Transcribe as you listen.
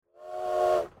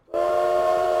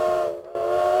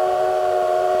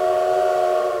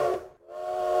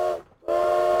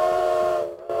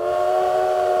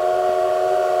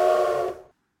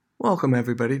Welcome,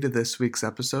 everybody, to this week's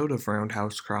episode of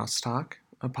Roundhouse Crosstalk,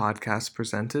 a podcast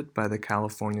presented by the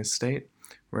California State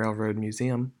Railroad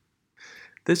Museum.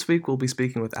 This week, we'll be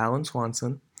speaking with Alan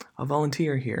Swanson, a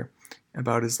volunteer here,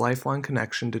 about his lifelong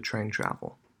connection to train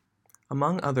travel.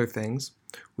 Among other things,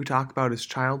 we talk about his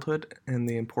childhood and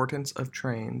the importance of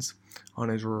trains on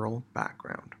his rural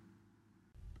background.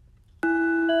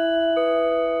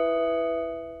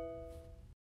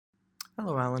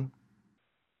 Hello, Alan.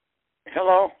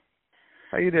 Hello.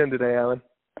 How you doing today, Alan?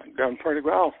 I'm doing pretty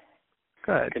well.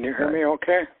 Good. Can you hear me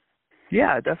okay?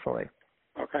 Yeah, definitely.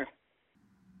 Okay.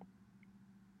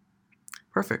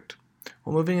 Perfect.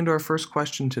 Well, moving into our first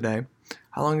question today,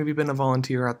 how long have you been a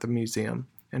volunteer at the museum,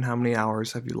 and how many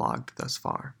hours have you logged thus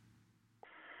far?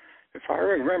 If I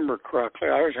remember correctly,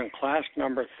 I was in class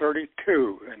number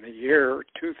 32 in the year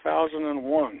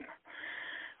 2001.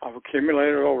 I've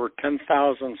accumulated over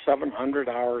 10,700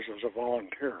 hours as a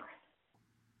volunteer.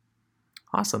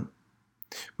 Awesome.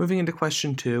 Moving into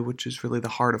question 2, which is really the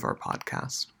heart of our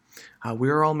podcast. We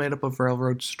are all made up of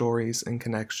railroad stories and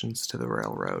connections to the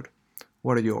railroad.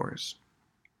 What are yours?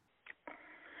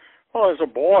 Well, as a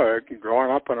boy, growing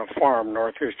up on a farm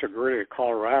northeast of Greeley,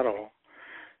 Colorado,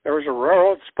 there was a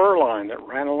railroad spur line that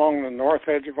ran along the north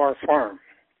edge of our farm.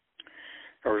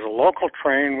 There was a local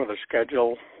train with a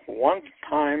schedule one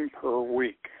time per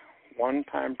week.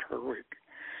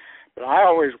 But I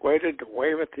always waited to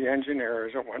wave at the engineer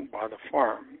as it went by the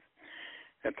farm.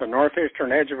 At the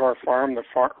northeastern edge of our farm, the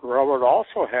railroad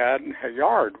also had a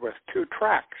yard with 2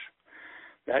 tracks.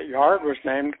 That yard was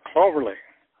named Cloverly.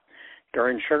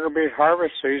 During sugar beet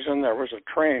harvest season, there was a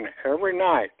train every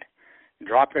night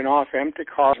dropping off empty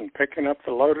cars and picking up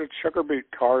the loaded sugar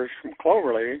beet cars from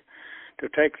Cloverly to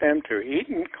take them to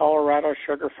Eaton, Colorado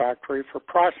Sugar Factory for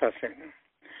processing.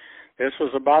 This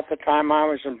was about the time I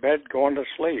was in bed going to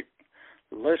sleep,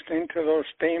 listening to those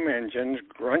steam engines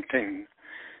grunting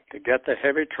to get the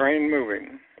heavy train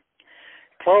moving.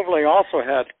 Cloverly also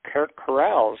had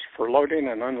corrals for loading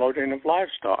and unloading of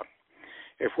livestock.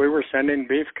 If we were sending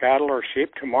beef cattle or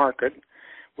sheep to market,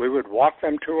 we would walk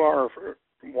them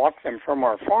from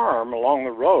our farm along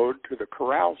the road to the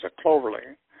corrals at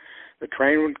Cloverly. The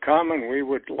train would come and we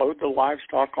would load the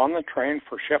livestock on the train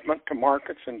for shipment to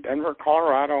markets in Denver,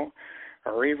 Colorado,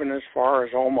 or even as far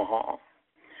as Omaha.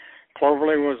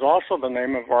 Cloverly was also the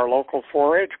name of our local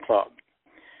 4-H club.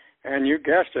 And you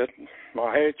guessed it,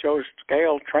 my HO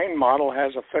scale train model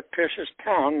has a fictitious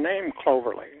town named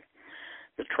Cloverly.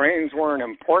 The trains were an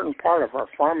important part of our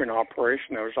farming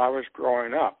operation as I was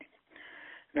growing up.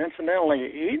 And incidentally,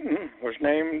 Eaton was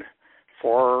named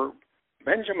for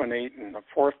Benjamin Eaton, the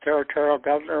 4th Territorial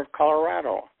Governor of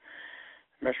Colorado.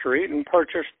 Mr. Eaton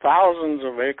purchased thousands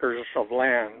of acres of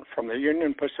land from the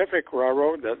Union Pacific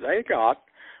Railroad that they got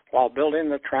while building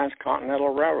the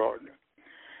Transcontinental Railroad.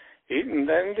 Eaton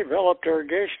then developed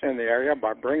irrigation in the area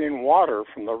by bringing water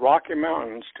from the Rocky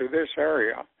Mountains to this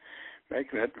area,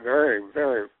 making it very,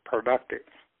 very productive.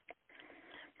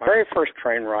 My very first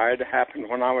train ride happened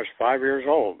when I was 5 years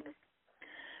old.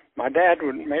 My dad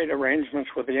made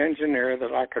arrangements with the engineer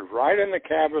that I could ride in the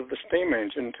cab of the steam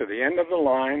engine to the end of the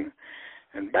line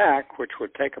and back, which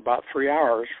would take about 3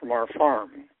 hours from our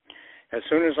farm. As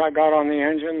soon as I got on the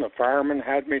engine, the fireman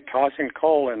had me tossing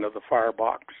coal into the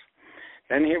firebox.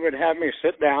 Then he would have me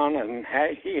sit down, and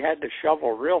he had to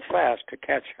shovel real fast to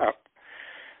catch up.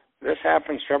 This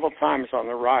happened several times on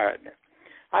the ride.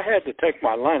 I had to take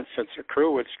my lunch since the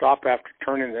crew would stop after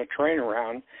turning the train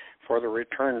around for the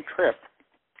return trip.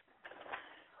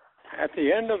 At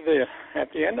the end of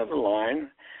the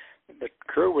line, the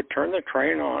crew would turn the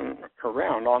train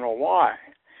around on a Y.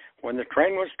 When the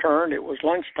train was turned, it was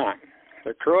lunchtime.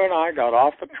 The crew and I got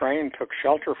off the train, took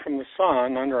shelter from the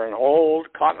sun under an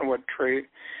old cottonwood tree,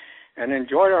 and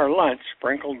enjoyed our lunch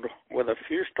sprinkled with a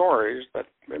few stories that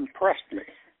impressed me.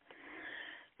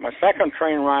 My second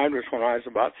train ride was when I was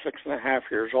about 6.5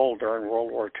 years old during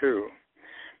World War II.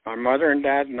 My mother and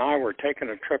dad and I were taking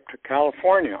a trip to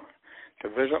California to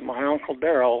visit my Uncle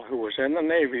Darrell, who was in the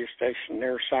Navy stationed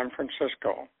near San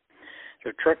Francisco.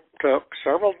 The trip took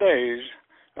several days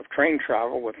of train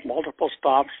travel with multiple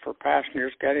stops for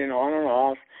passengers getting on and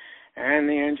off, and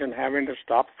the engine having to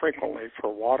stop frequently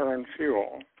for water and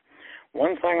fuel.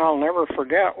 One thing I'll never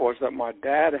forget was that my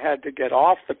dad had to get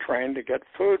off the train to get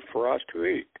food for us to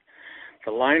eat.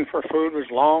 The line for food was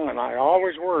long, and I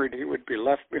always worried he would be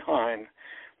left behind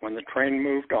when the train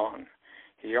moved on.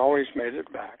 He always made it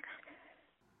back.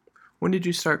 When did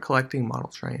you start collecting model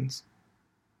trains?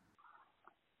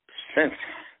 Since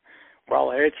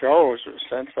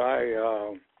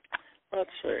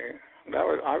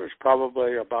I was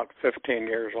probably about 15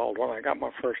 years old when I got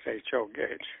my first HO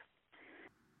gauge.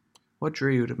 What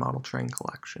drew you to model train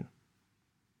collection?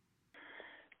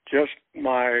 Just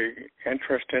my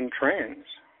interest in trains.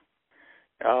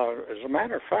 As a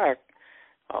matter of fact,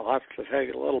 I'll have to tell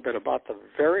you a little bit about the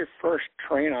very first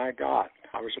train I got.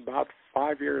 I was about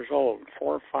 5 years old,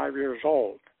 4 or 5 years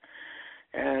old.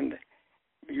 And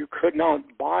you could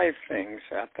not buy things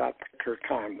at that particular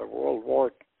time. The World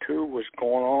War II was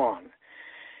going on.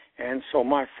 And so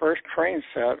my first train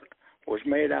set was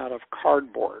made out of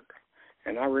cardboard.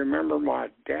 And I remember my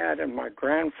dad and my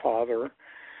grandfather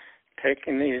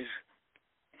taking these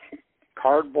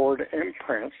cardboard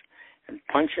imprints and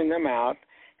punching them out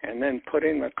and then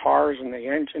putting the cars and the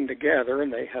engine together,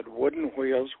 and they had wooden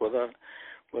wheels with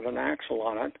an axle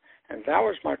on it. And that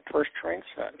was my first train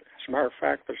set. As a matter of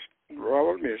fact, the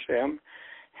Railroad Museum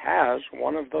has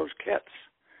one of those kits.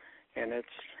 And it's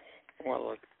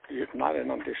not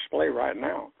on display right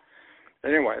now.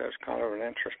 Anyway, that's kind of an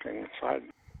interesting side.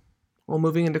 Well,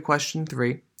 moving into question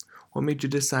 3, what made you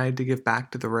decide to give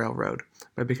back to the railroad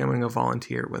by becoming a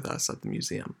volunteer with us at the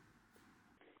museum?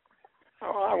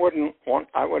 Oh, I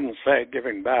wouldn't say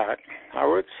giving back. I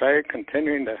would say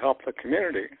continuing to help the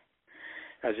community.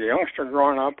 As a youngster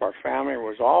growing up, our family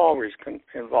was always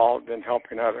involved in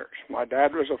helping others. My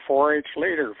dad was a 4-H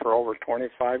leader for over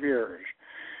 25 years.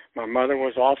 My mother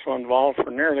was also involved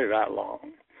for nearly that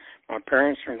long. My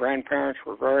parents and grandparents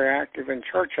were very active in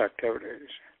church activities.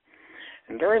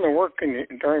 And during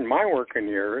my working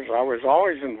years, I was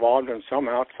always involved in some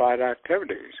outside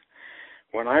activities.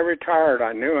 When I retired,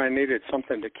 I knew I needed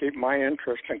something to keep my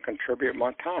interest and contribute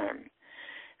my time.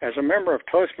 As a member of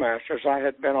Toastmasters, I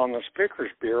had been on the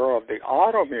Speakers Bureau of the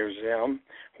Auto Museum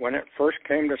when it first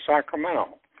came to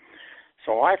Sacramento.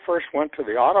 So I first went to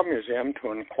the Auto Museum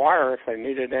to inquire if they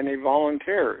needed any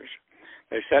volunteers.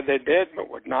 They said they did, but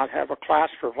would not have a class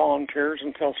for volunteers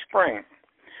until spring.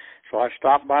 So I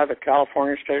stopped by the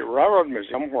California State Railroad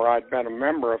Museum, where I'd been a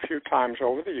member a few times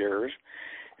over the years,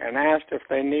 and asked if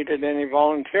they needed any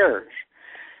volunteers.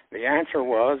 The answer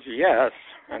was yes,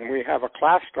 and we have a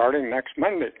class starting next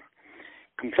Monday.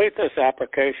 Complete this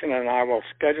application and I will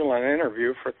schedule an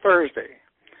interview for Thursday.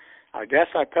 I guess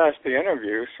I passed the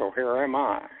interview, so here am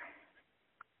I.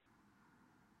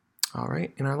 All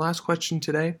right, and our last question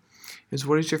today is,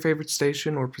 what is your favorite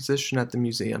station or position at the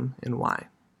museum and why?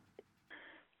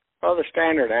 Well, the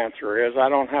standard answer is I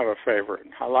don't have a favorite.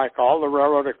 I like all the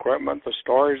railroad equipment, the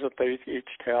stories that they each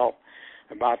tell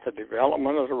about the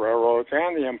development of the railroads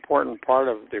and the important part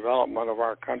of the development of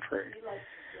our country.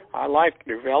 I like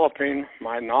developing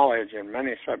my knowledge in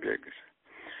many subjects.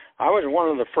 I was one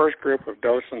of the first group of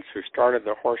docents who started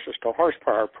the Horses to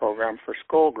Horsepower program for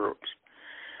school groups.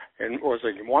 It was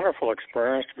a wonderful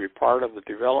experience to be part of the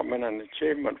development and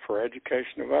achievement for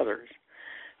education of others.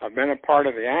 I've been a part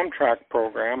of the Amtrak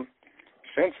program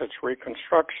since its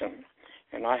reconstruction,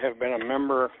 and I've been a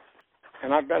member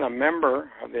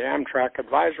of the Amtrak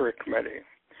Advisory Committee.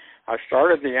 I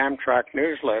started the Amtrak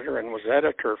newsletter and was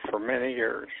editor for many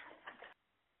years.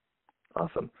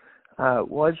 Awesome.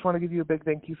 Well, I just want to give you a big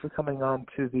thank you for coming on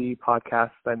to the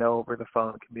podcast. I know over the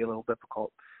phone it can be a little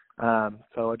difficult.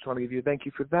 So I just want to give you a thank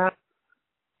you for that.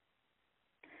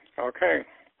 Okay.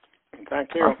 Thank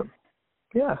you. Awesome.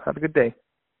 Yeah, have a good day.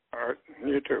 All right.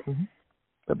 You too. Mm-hmm.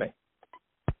 Bye-bye.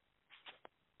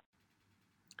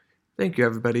 Thank you,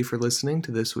 everybody, for listening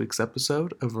to this week's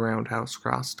episode of Roundhouse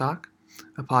Crosstalk,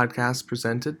 a podcast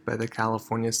presented by the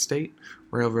California State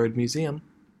Railroad Museum.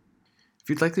 If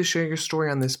you'd like to share your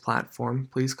story on this platform,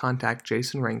 please contact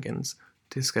Jason Rankins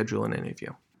to schedule an interview.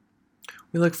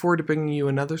 We look forward to bringing you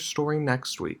another story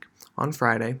next week on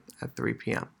Friday at 3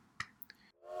 p.m.